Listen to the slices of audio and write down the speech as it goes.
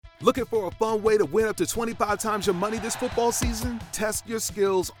Looking for a fun way to win up to 25 times your money this football season? Test your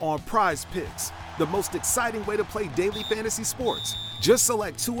skills on Prize Picks, the most exciting way to play daily fantasy sports. Just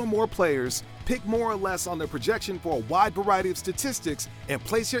select 2 or more players, pick more or less on their projection for a wide variety of statistics, and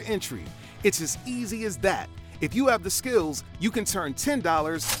place your entry. It's as easy as that. If you have the skills, you can turn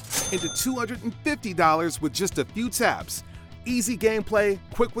 $10 into $250 with just a few taps. Easy gameplay,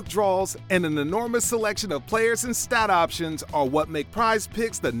 quick withdrawals, and an enormous selection of players and stat options are what make Prize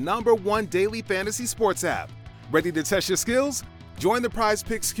Picks the #1 daily fantasy sports app. Ready to test your skills? Join the Prize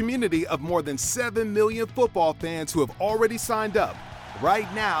Picks community of more than 7 million football fans who have already signed up.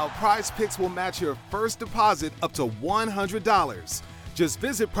 Right now, Prize Picks will match your first deposit up to $100. Just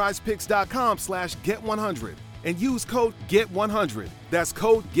visit prizepicks.com/get100 and use code GET100. That's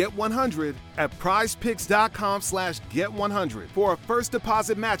code GET100 at prizepicks.com/get100 for a first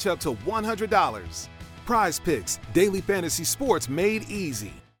deposit match up to $100. Prize Picks, daily fantasy sports made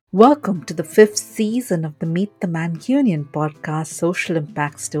easy. Welcome to the 5th season of the Meet the Mancunian podcast, Social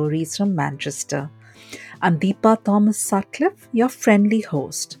Impact Stories from Manchester. I'm Deepa Thomas Sutcliffe, your friendly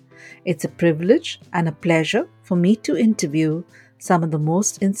host. It's a privilege and a pleasure for me to interview some of the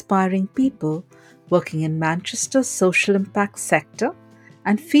most inspiring people working in Manchester's social impact sector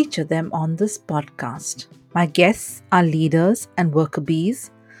and feature them on this podcast. My guests are leaders and worker bees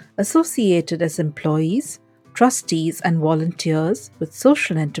associated as employees, trustees and volunteers with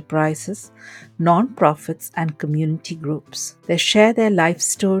social enterprises, non-profits and community groups. They share their life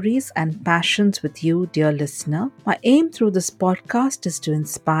stories and passions with you, dear listener. My aim through this podcast is to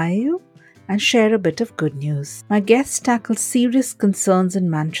inspire you and share a bit of good news. My guests tackle serious concerns in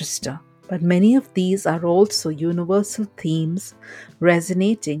Manchester, but many of these are also universal themes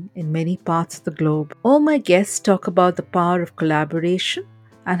resonating in many parts of the globe. All my guests talk about the power of collaboration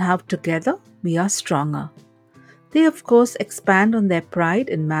and how together we are stronger. They, of course, expand on their pride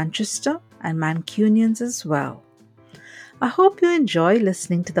in Manchester and Mancunians as well. I hope you enjoy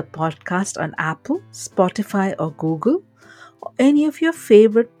listening to the podcast on Apple, Spotify, or Google, or any of your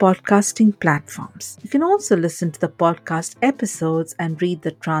favorite podcasting platforms. You can also listen to the podcast episodes and read the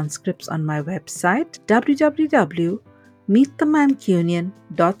transcripts on my website,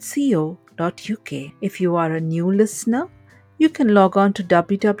 www.meetthemancunian.co.uk. If you are a new listener, you can log on to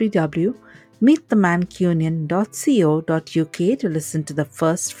www.meetthemancunian.co.uk to listen to the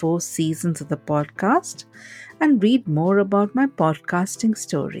first 4 seasons of the podcast and read more about my podcasting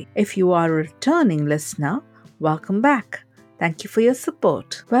story. If you are a returning listener, welcome back. Thank you for your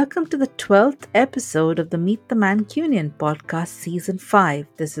support. Welcome to the 12th episode of the Meet the Mancunian podcast, Season 5.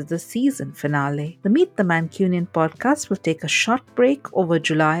 This is the season finale. The Meet the Mancunian podcast will take a short break over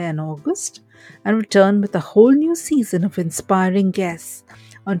July and August and return with a whole new season of inspiring guests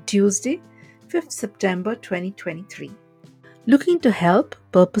on Tuesday, 5th September 2023. Looking to help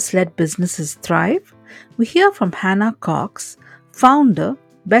purpose-led businesses thrive? We hear from Hannah Cox, founder,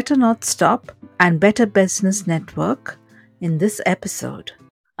 Better Not Stop and Better Business Network, in this episode.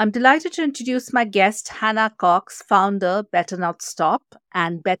 I'm delighted to introduce my guest, Hannah Cox, founder, Better Not Stop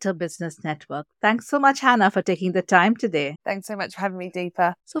and Better Business Network. Thanks so much, Hannah, for taking the time today. Thanks so much for having me,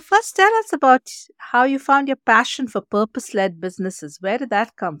 Deepa. So first, tell us about how you found your passion for purpose-led businesses. Where did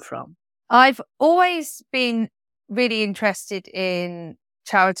that come from? I've always been really interested in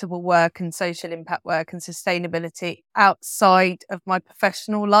charitable work and social impact work and sustainability outside of my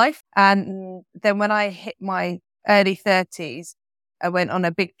professional life. And then when I hit my early 30s, I went on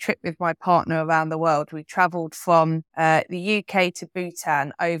a big trip with my partner around the world. We travelled from the UK to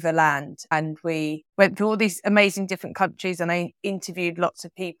Bhutan overland, and we went through all these amazing different countries, and I interviewed lots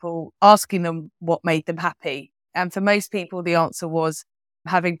of people, asking them what made them happy. And for most people, the answer was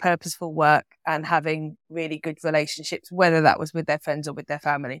having purposeful work and having really good relationships, whether that was with their friends or with their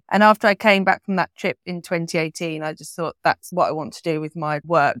family. And after I came back from that trip in 2018, I just thought, that's what I want to do with my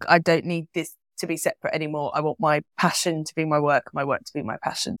work. I don't need this to be separate anymore. I want my passion to be my work to be my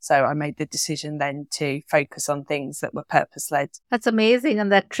passion. So I made the decision then to focus on things that were purpose-led. That's amazing.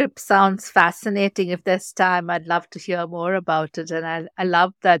 And that trip sounds fascinating. If there's time, I'd love to hear more about it. And I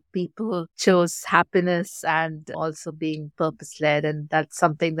love that people chose happiness and also being purpose-led. And that's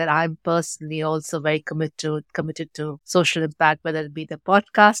something that I'm personally also very committed to social impact, whether it be the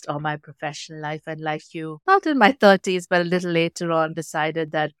podcast or my professional life. And like you, not in my 30s, but a little later on,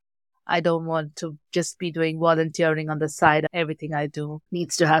 decided that I don't want to just be doing volunteering on the side. Everything I do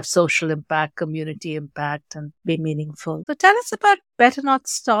needs to have social impact, community impact, and be meaningful. So tell us about Better Not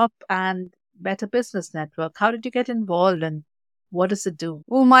Stop and Better Business Network. How did you get involved and what does it do?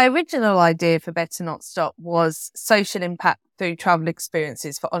 Well, my original idea for Better Not Stop was social impact through travel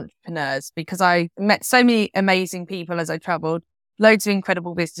experiences for entrepreneurs, because I met so many amazing people as I travelled. loads of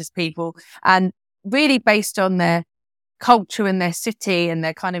incredible business people, and really based on their culture and their city and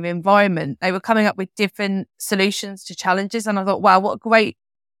their kind of environment, they were coming up with different solutions to challenges. And I thought, wow, what a great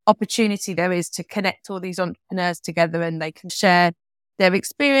opportunity there is to connect all these entrepreneurs together, and they can share their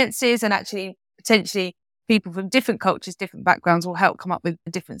experiences, and actually potentially people from different cultures, different backgrounds will help come up with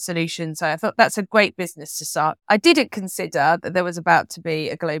different solutions. So I thought that's a great business to start. I didn't consider that there was about to be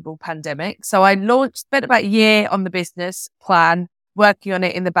a global pandemic. So I spent about a year on the business plan, working on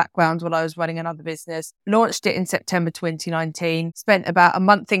it in the background while I was running another business. Launched it in September 2019, spent about a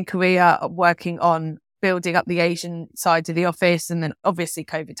month in Korea working on building up the Asian side of the office. And then obviously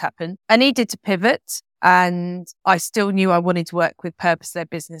COVID happened. I needed to pivot, and I still knew I wanted to work with purpose-led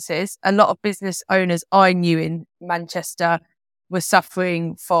businesses. A lot of business owners I knew in Manchester were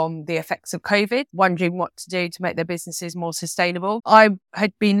suffering from the effects of COVID, wondering what to do to make their businesses more sustainable. I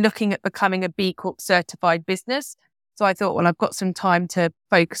had been looking at becoming a B Corp certified business. So I thought, well, I've got some time to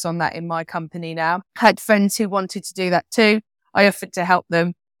focus on that in my company now. Had friends who wanted to do that too. I offered to help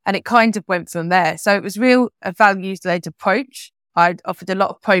them, and it kind of went from there. So it was a values-led approach. I'd offered a lot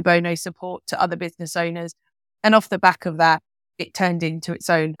of pro bono support to other business owners. And off the back of that, it turned into its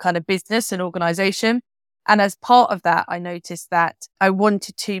own kind of business and organization. And as part of that, I noticed that I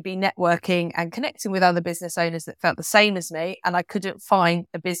wanted to be networking and connecting with other business owners that felt the same as me. And I couldn't find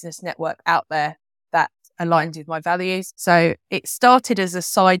a business network out there that aligned with my values. So it started as a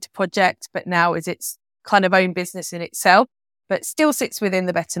side project, but now is its kind of own business in itself, but still sits within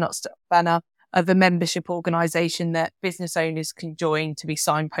the Better Not Stop banner of a membership organisation that business owners can join to be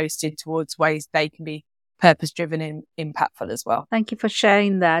signposted towards ways they can be purpose-driven and impactful as well. Thank you for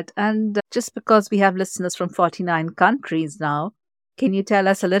sharing that. And just because we have listeners from 49 countries now, can you tell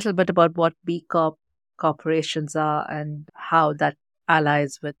us a little bit about what B Corp corporations are and how that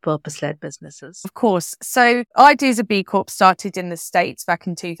allies with purpose-led businesses? Of course. So Ideas of B Corp started in the States back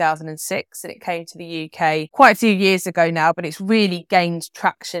in 2006, and it came to the UK quite a few years ago now, but it's really gained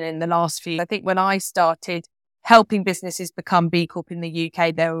traction in the last few. I think when I started helping businesses become B Corp in the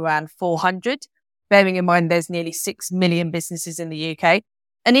UK, there were around 400, bearing in mind there's nearly 6 million businesses in the UK.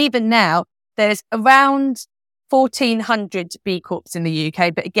 And even now, there's around 1,400 B Corps in the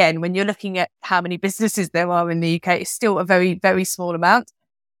UK. But again, when you're looking at how many businesses there are in the UK, it's still a very, very small amount.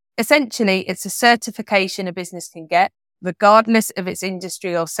 Essentially, it's a certification a business can get, regardless of its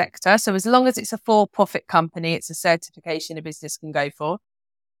industry or sector. So as long as it's a for-profit company, it's a certification a business can go for.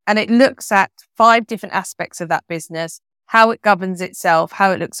 And it looks at 5 different aspects of that business: how it governs itself,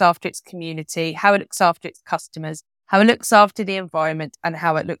 how it looks after its community, how it looks after its customers, how it looks after the environment, and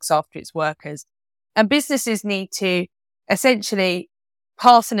how it looks after its workers. And businesses need to essentially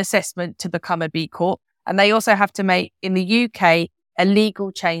pass an assessment to become a B Corp. And they also have to make, in the UK, a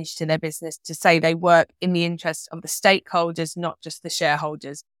legal change to their business to say they work in the interest of the stakeholders, not just the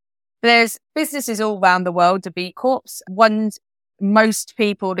shareholders. There's businesses all around the world, the B Corps. Ones most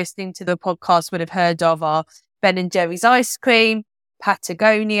people listening to the podcast would have heard of are Ben & Jerry's Ice Cream,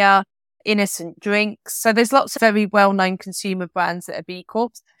 Patagonia, Innocent Drinks. So there's lots of very well-known consumer brands that are B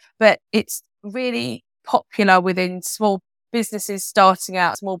Corps, but it's really popular within small businesses starting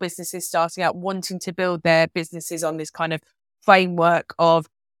out, wanting to build their businesses on this kind of framework of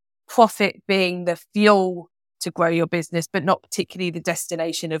profit being the fuel to grow your business, but not particularly the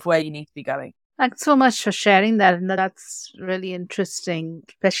destination of where you need to be going. Thanks so much for sharing that. And that's really interesting,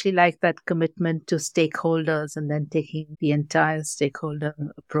 especially like that commitment to stakeholders and then taking the entire stakeholder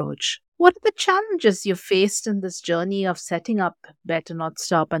approach. What are the challenges you faced in this journey of setting up Better Not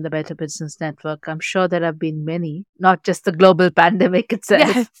Stop and the Better Business Network? I'm sure there have been many, not just the global pandemic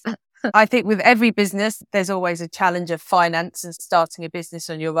itself. Yes. I think with every business, there's always a challenge of finance and starting a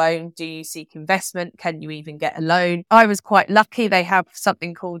business on your own. Do you seek investment? Can you even get a loan? I was quite lucky. They have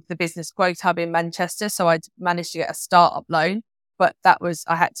something called the Business Growth Hub in Manchester. So I'd managed to get a startup loan, but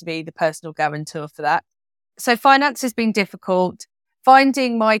I had to be the personal guarantor for that. So finance has been difficult.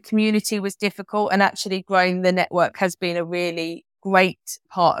 Finding my community was difficult, and actually growing the network has been a really great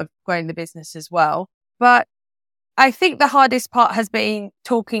part of growing the business as well. But I think the hardest part has been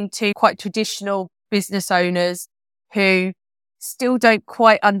talking to quite traditional business owners who still don't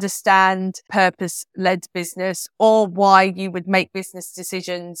quite understand purpose-led business, or why you would make business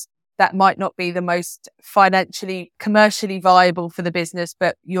decisions that might not be the most financially, commercially viable for the business,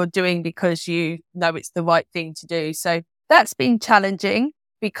 but you're doing because you know it's the right thing to do. So that's been challenging,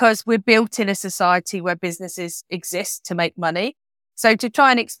 because we're built in a society where businesses exist to make money. So to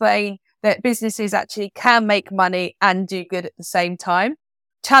try and explain that businesses actually can make money and do good at the same time,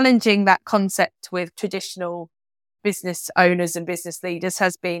 challenging that concept with traditional business owners and business leaders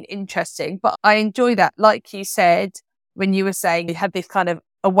has been interesting. But I enjoy that. Like you said, when you were saying you had this kind of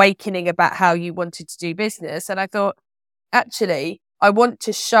awakening about how you wanted to do business. And I thought, actually, I want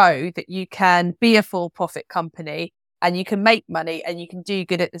to show that you can be a for-profit company and you can make money and you can do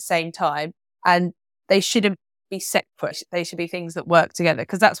good at the same time. And they shouldn't be separate. They should be things that work together,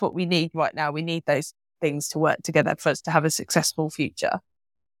 because that's what we need right now. We need those things to work together for us to have a successful future.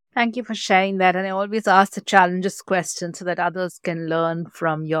 Thank you for sharing that. And I always ask the challenges question so that others can learn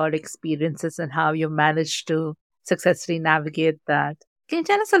from your experiences and how you managed to successfully navigate that. Can you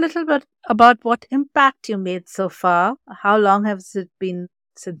tell us a little bit about what impact you made so far? How long has it been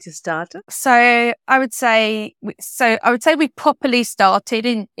since you started? So I would say we properly started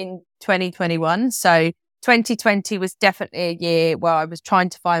in 2021. So 2020 was definitely a year where I was trying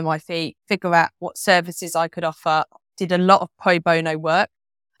to find my feet, figure out what services I could offer, did a lot of pro bono work.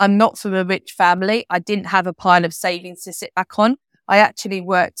 I'm not from a rich family. I didn't have a pile of savings to sit back on. I actually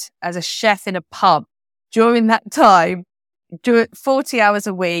worked as a chef in a pub during that time, 40 hours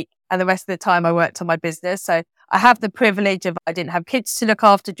a week, and the rest of the time I worked on my business. So I have the privilege of, I didn't have kids to look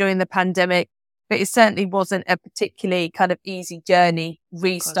after during the pandemic, but it certainly wasn't a particularly kind of easy journey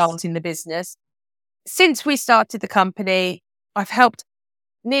restarting the business. Since we started the company, I've helped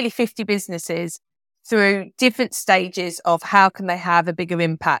nearly 50 businesses through different stages of how can they have a bigger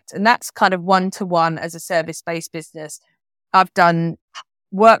impact. And that's kind of one-to-one as a service-based business. I've done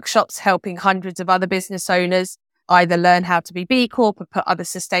workshops helping hundreds of other business owners either learn how to be B Corp or put other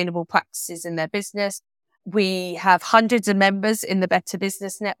sustainable practices in their business. We have hundreds of members in the Better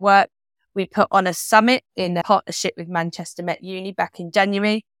Business Network. We put on a summit in a partnership with Manchester Met Uni back in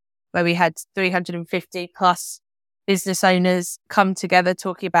January, where we had 350 plus business owners come together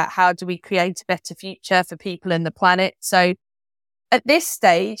talking about how do we create a better future for people and the planet. So at this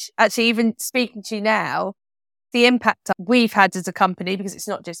stage, actually even speaking to you now, the impact we've had as a company, because it's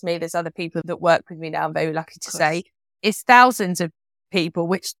not just me, there's other people that work with me now, I'm very lucky to say, is thousands of people,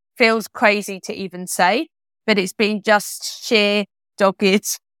 which feels crazy to even say, but it's been just sheer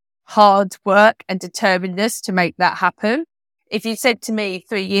dogged hard work and determinedness to make that happen. If you said to me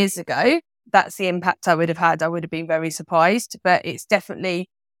 3 years ago, that's the impact I would have had, I would have been very surprised, but it's definitely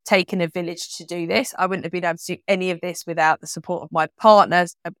taken a village to do this. I wouldn't have been able to do any of this without the support of my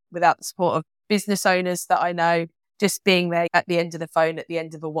partners, without the support of business owners that I know, just being there at the end of the phone, at the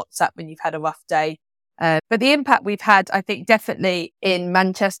end of a WhatsApp when you've had a rough day. But the impact we've had, I think definitely in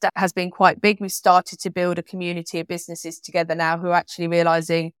Manchester has been quite big. We've started to build a community of businesses together now who are actually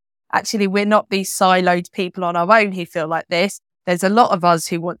realizing, actually, we're not these siloed people on our own who feel like this. There's a lot of us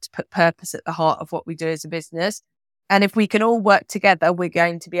who want to put purpose at the heart of what we do as a business. And if we can all work together, we're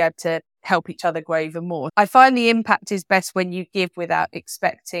going to be able to help each other grow even more. I find the impact is best when you give without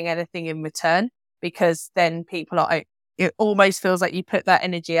expecting anything in return, because then people are, it almost feels like you put that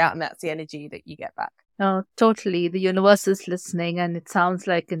energy out and that's the energy that you get back. Oh, totally. The universe is listening, and it sounds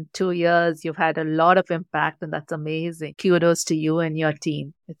like in 2 years you've had a lot of impact, and that's amazing. Kudos to you and your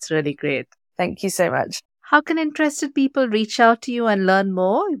team. It's really great. Thank you so much. How can interested people reach out to you and learn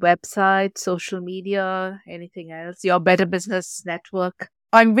more? Website, social media, anything else? Your Better Business Network?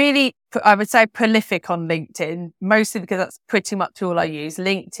 I'm really, I would say, prolific on LinkedIn, mostly because that's pretty much all I use,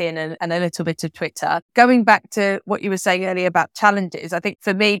 LinkedIn and a little bit of Twitter. Going back to what you were saying earlier about challenges, I think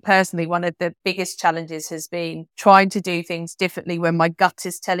for me personally, one of the biggest challenges has been trying to do things differently when my gut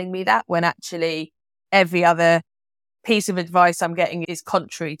is telling me that, when actually every other piece of advice I'm getting is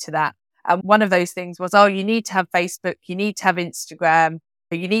contrary to that. And one of those things was, you need to have Facebook, you need to have Instagram,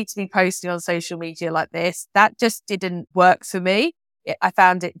 you need to be posting on social media like this. That just didn't work for me. I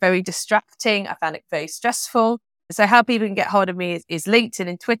found it very distracting. I found it very stressful. So how people can get hold of me is LinkedIn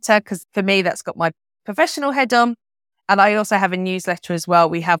and Twitter, because for me, that's got my professional head on. And I also have a newsletter as well.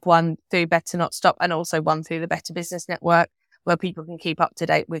 We have one through Better Not Stop and also one through the Better Business Network, where people can keep up to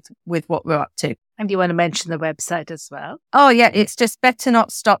date with what we're up to. And do you want to mention the website as well? Oh, yeah. It's just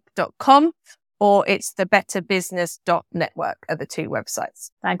betternotstop.com or it's the betterbusiness.network are the two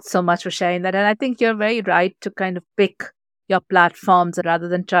websites. Thanks so much for sharing that. And I think you're very right to kind of pick your platforms rather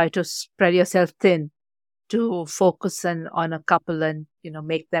than try to spread yourself thin, to focus on a couple and,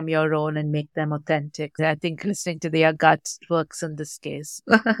 make them your own and make them authentic. I think listening to their gut works in this case.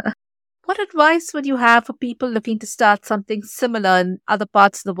 What advice would you have for people looking to start something similar in other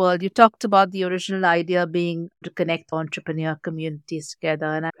parts of the world? You talked about the original idea being to connect entrepreneur communities together,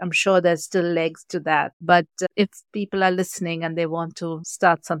 and I'm sure there's still legs to that. But if people are listening and they want to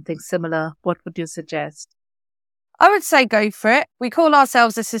start something similar, what would you suggest? I would say go for it. We call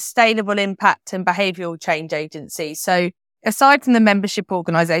ourselves a sustainable impact and behavioural change agency. So aside from the membership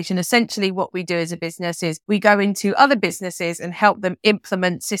organisation, essentially what we do as a business is we go into other businesses and help them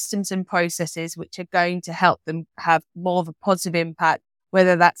implement systems and processes which are going to help them have more of a positive impact,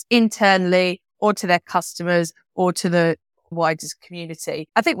 whether that's internally or to their customers or to the wider community.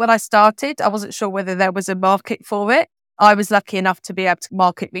 I think when I started, I wasn't sure whether there was a market for it. I was lucky enough to be able to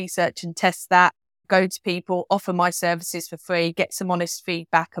market research and test that, go to people, offer my services for free, get some honest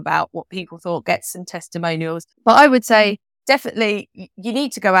feedback about what people thought, get some testimonials. But I would say definitely you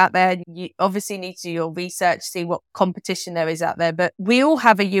need to go out there. You obviously need to do your research, see what competition there is out there. But we all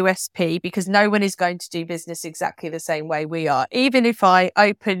have a USP because no one is going to do business exactly the same way we are. Even if I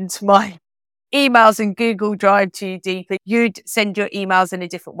opened my emails in Google Drive to you deeply, you'd send your emails in a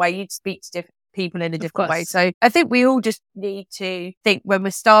different way. You'd speak to different people in a different way. So I think we all just need to think when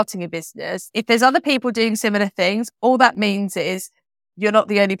we're starting a business, if there's other people doing similar things, all that means is you're not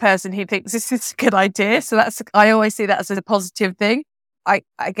the only person who thinks this is a good idea. So I always see that as a positive thing. I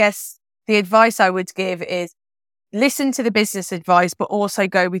guess the advice I would give is listen to the business advice, but also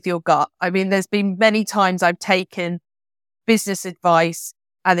go with your gut. I mean, there's been many times I've taken business advice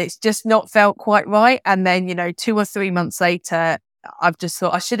and it's just not felt quite right. And then, 2 or 3 months later, I've just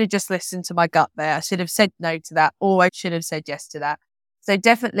thought I should have just listened to my gut there. I should have said no to that, or I should have said yes to that. So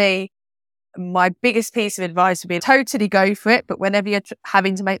definitely my biggest piece of advice would be totally go for it. But whenever you're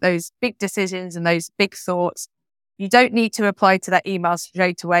having to make those big decisions and those big thoughts, you don't need to reply to that email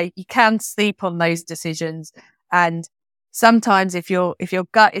straight away. You can sleep on those decisions. And sometimes if your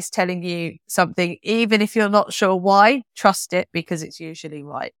gut is telling you something, even if you're not sure why, trust it because it's usually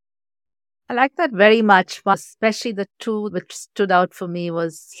right. I like that very much. Especially the two which stood out for me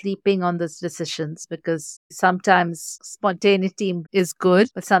was sleeping on those decisions, because sometimes spontaneity is good,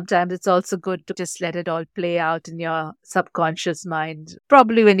 but sometimes it's also good to just let it all play out in your subconscious mind.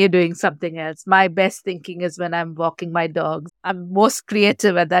 Probably when you're doing something else. My best thinking is when I'm walking my dogs. I'm most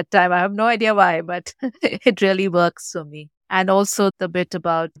creative at that time. I have no idea why, but it really works for me. And also the bit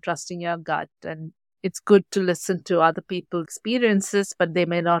about trusting your gut, and it's good to listen to other people's experiences, but they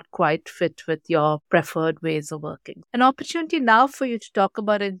may not quite fit with your preferred ways of working. An opportunity now for you to talk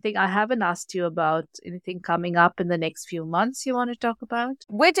about anything I haven't asked you about, anything coming up in the next few months you want to talk about?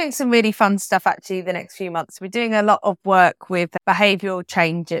 We're doing some really fun stuff actually the next few months. We're doing a lot of work with behavioural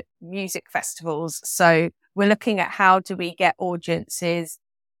change at music festivals. So we're looking at how do we get audiences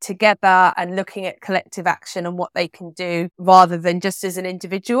together and looking at collective action and what they can do rather than just as an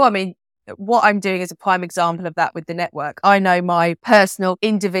individual. I mean, what I'm doing is a prime example of that with the network. I know my personal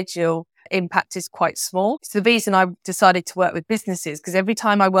individual impact is quite small. It's the reason I decided to work with businesses, because every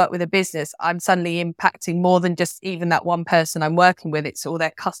time I work with a business, I'm suddenly impacting more than just even that one person I'm working with. It's all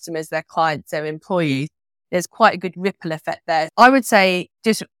their customers, their clients, their employees. There's quite a good ripple effect there. I would say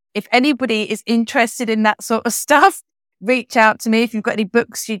just if anybody is interested in that sort of stuff, reach out to me if you've got any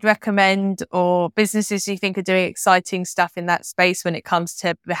books you'd recommend or businesses you think are doing exciting stuff in that space when it comes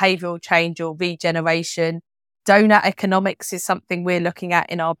to behavioural change or regeneration. Donut economics is something we're looking at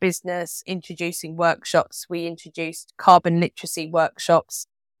in our business, introducing workshops. We introduced carbon literacy workshops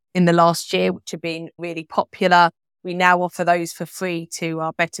in the last year, which have been really popular. We now offer those for free to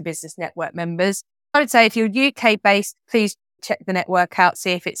our Better Business Network members. I would say if you're UK based, please check the network out,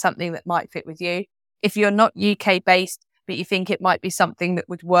 see if it's something that might fit with you. If you're not UK based, but you think it might be something that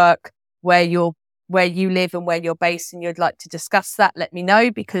would work where you live and where you're based and you'd like to discuss that, let me know,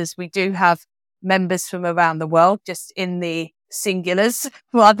 because we do have members from around the world, just in the singulars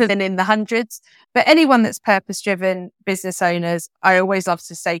rather than in the hundreds. But anyone that's purpose-driven, business owners, I always love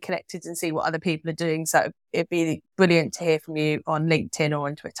to stay connected and see what other people are doing. So it'd be brilliant to hear from you on LinkedIn or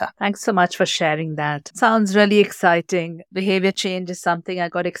on Twitter. Thanks so much for sharing that. Sounds really exciting. Behavior change is something I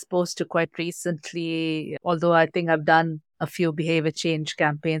got exposed to quite recently, although I think I've done a few behavior change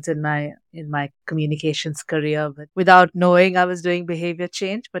campaigns in my communications career, but without knowing I was doing behavior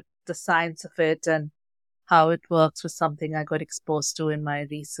change. But the science of it and how it works was something I got exposed to in my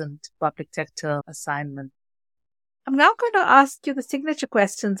recent public sector assignment. I'm now going to ask you the signature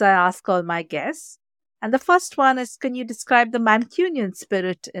questions I ask all my guests. And the first one is, can you describe the Mancunian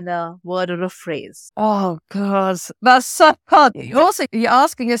spirit in a word or a phrase? Oh, God, that's so hard. You're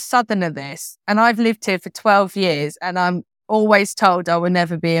asking a southerner this, and I've lived here for 12 years, and I'm always told I will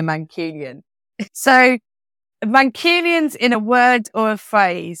never be a Mancunian. So Mancunians in a word or a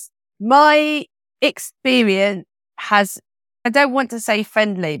phrase. My experience has, I don't want to say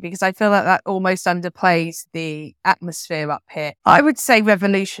friendly because I feel like that almost underplays the atmosphere up here. I would say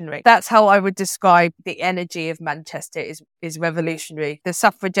revolutionary. That's how I would describe the energy of Manchester is revolutionary. The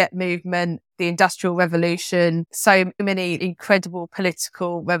suffragette movement, the Industrial Revolution, so many incredible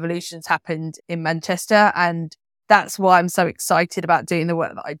political revolutions happened in Manchester, and that's why I'm so excited about doing the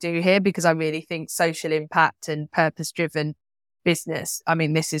work that I do here, because I really think social impact and purpose-driven business, I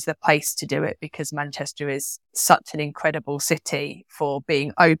mean, this is the place to do it, because Manchester is such an incredible city for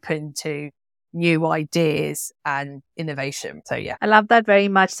being open to new ideas and innovation. So yeah. I love that very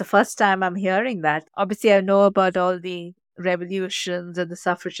much. The first time I'm hearing that. Obviously, I know about all the revolutions and the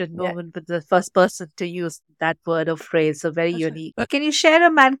suffragette movement, but the first person to use that word or phrase, so very unique. But can you share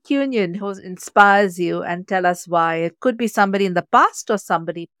a Mancunian who inspires you and tell us why? It could be somebody in the past or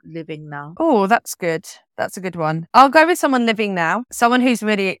somebody living now. Oh, that's good. That's a good one. I'll go with someone living now. Someone who's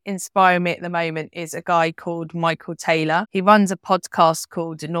really inspiring me at the moment is a guy called Michael Taylor. He runs a podcast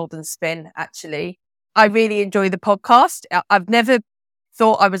called Northern Spin, actually. I really enjoy the podcast. I've never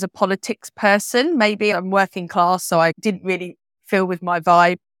thought I was a politics person. Maybe I'm working class, so I didn't really feel with my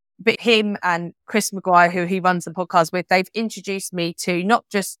vibe. But him and Chris Maguire, who he runs the podcast with, they've introduced me to not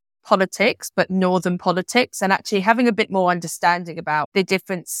just politics, but northern politics, and actually having a bit more understanding about the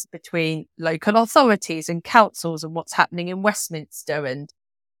difference between local authorities and councils and what's happening in Westminster and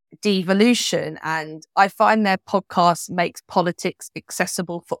devolution. And I find their podcast makes politics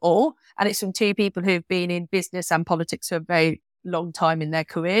accessible for all. And it's from two people who've been in business and politics for a very long time in their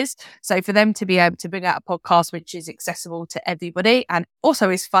careers. So for them to be able to bring out a podcast which is accessible to everybody and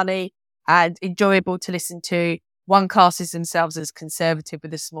also is funny and enjoyable to listen to, one classes themselves as conservative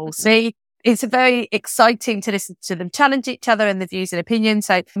with a small c. It's very exciting to listen to them challenge each other and the views and opinions.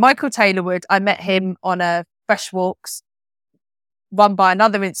 So Michael Taylorwood, I met him on a Fresh Walks run by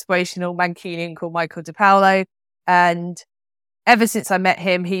another inspirational Mancunian called Michael DePaolo. And ever since I met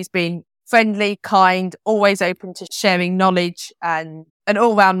him, he's been friendly, kind, always open to sharing knowledge, and an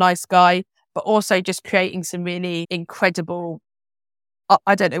all-round nice guy, but also just creating some really incredible,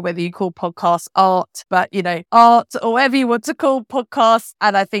 I don't know whether you call podcasts art, but, art or whatever you want to call podcasts.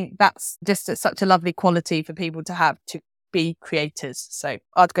 And I think that's just such a lovely quality for people to have to be creators. So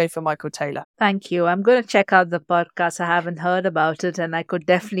I'd go for Michael Taylor. Thank you. I'm going to check out the podcast. I haven't heard about it, and I could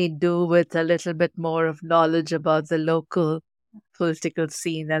definitely do with a little bit more of knowledge about the local political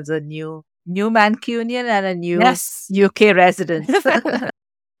scene as a new Mancunian and a new UK resident.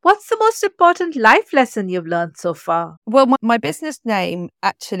 What's the most important life lesson you've learned so far? Well, my business name,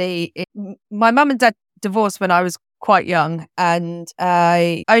 actually, my mum and dad divorced when I was quite young, and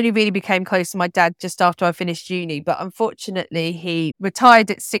I only really became close to my dad just after I finished uni. But unfortunately, he retired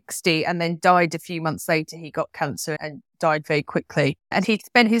at 60 and then died a few months later. He got cancer and died very quickly. And he'd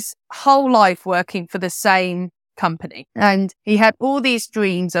spent his whole life working for the same company. And he had all these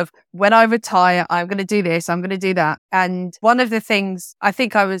dreams of, when I retire, I'm going to do this, I'm going to do that. And one of the things, I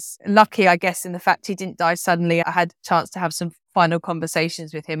think I was lucky, I guess, in the fact he didn't die suddenly. I had a chance to have some final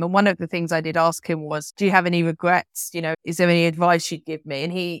conversations with him. And one of the things I did ask him was, do you have any regrets? Is there any advice you'd give me?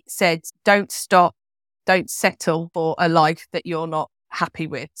 And he said, don't stop, don't settle for a life that you're not happy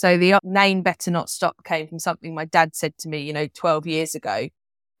with. So the name Better Not Stop came from something my dad said to me, 12 years ago.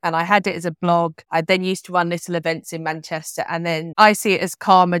 And I had it as a blog. I then used to run little events in Manchester. And then I see it as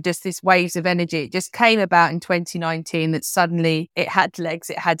karma, just this waves of energy. It just came about in 2019 that suddenly it had legs,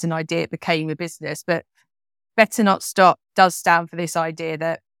 it had an idea, it became a business. But Better Not Stop does stand for this idea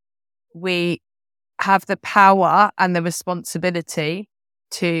that we have the power and the responsibility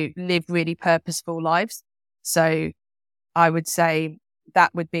to live really purposeful lives. So I would say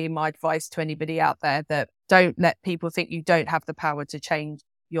that would be my advice to anybody out there, that don't let people think you don't have the power to change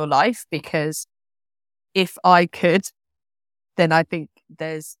your life, because if I could, then I think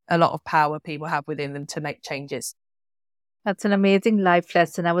there's a lot of power people have within them to make changes. That's an amazing life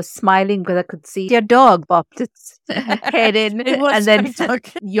lesson. I was smiling because I could see your dog popped its head in and then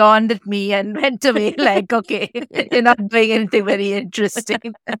yawned at me and went away like, okay, you're not doing anything very interesting.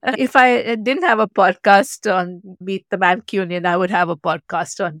 If I didn't have a podcast on Meet the Mancunian, I would have a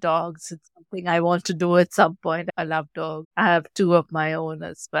podcast on dogs. It's something I want to do at some point. I love dogs. I have 2 of my own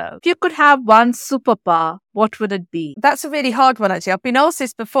as well. If you could have one superpower, what would it be? That's a really hard one, actually. I've been asked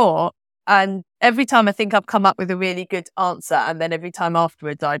this before. And every time I think I've come up with a really good answer, and then every time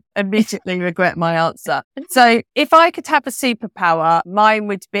afterwards I immediately regret my answer. So if I could have a superpower, mine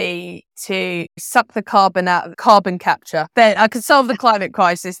would be to suck the carbon out of carbon capture. Then I could solve the climate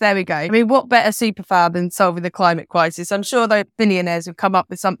crisis. There we go. I mean, what better superpower than solving the climate crisis? I'm sure the billionaires have come up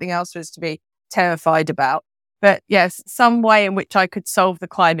with something else for us to be terrified about. But yes, some way in which I could solve the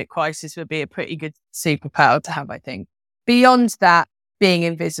climate crisis would be a pretty good superpower to have, I think. Beyond that, being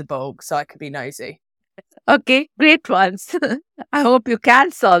invisible, so I could be nosy. Okay, great ones. I hope you can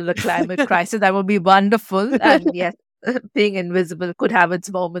solve the climate crisis. That would be wonderful. And yes, being invisible could have its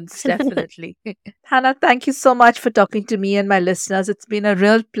moments, definitely. Hannah, thank you so much for talking to me and my listeners. It's been a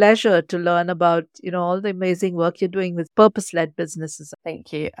real pleasure to learn about, all the amazing work you're doing with purpose-led businesses.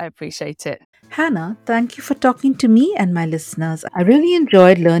 Thank you. I appreciate it. Hannah, thank you for talking to me and my listeners. I really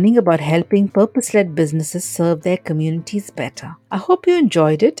enjoyed learning about helping purpose led businesses serve their communities better. I hope you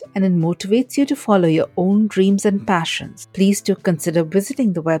enjoyed it and it motivates you to follow your own dreams and passions. Please do consider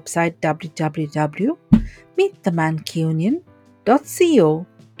visiting the website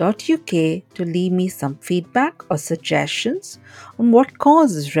www.meetthemancunian.co.uk to leave me some feedback or suggestions on what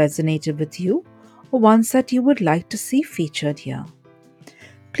causes resonated with you or ones that you would like to see featured here.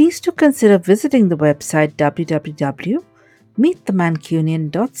 Please do consider visiting the website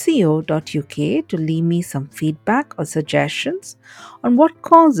www.meetthemancunian.co.uk to leave me some feedback or suggestions on what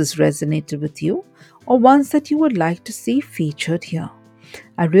causes resonated with you or ones that you would like to see featured here.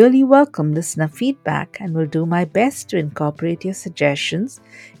 I really welcome listener feedback and will do my best to incorporate your suggestions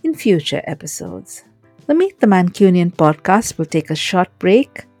in future episodes. The Meet the Mancunian podcast will take a short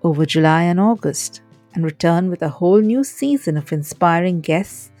break over July and August and return with a whole new season of inspiring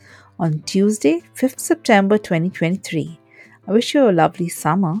guests on Tuesday, 5th September 2023. I wish you a lovely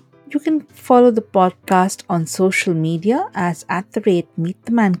summer. You can follow the podcast on social media as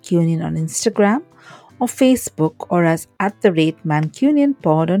 @MeetTheMancunian on Instagram or Facebook or as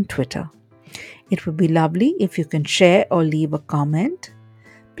 @MancunianPod on Twitter. It would be lovely if you can share or leave a comment.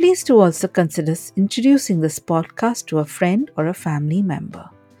 Please do also consider introducing this podcast to a friend or a family member.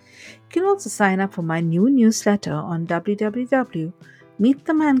 You can also sign up for my new newsletter on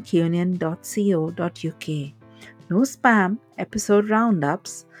www.meetthemancunian.co.uk. No spam, episode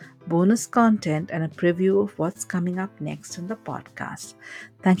roundups, bonus content, and a preview of what's coming up next in the podcast.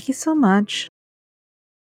 Thank you so much.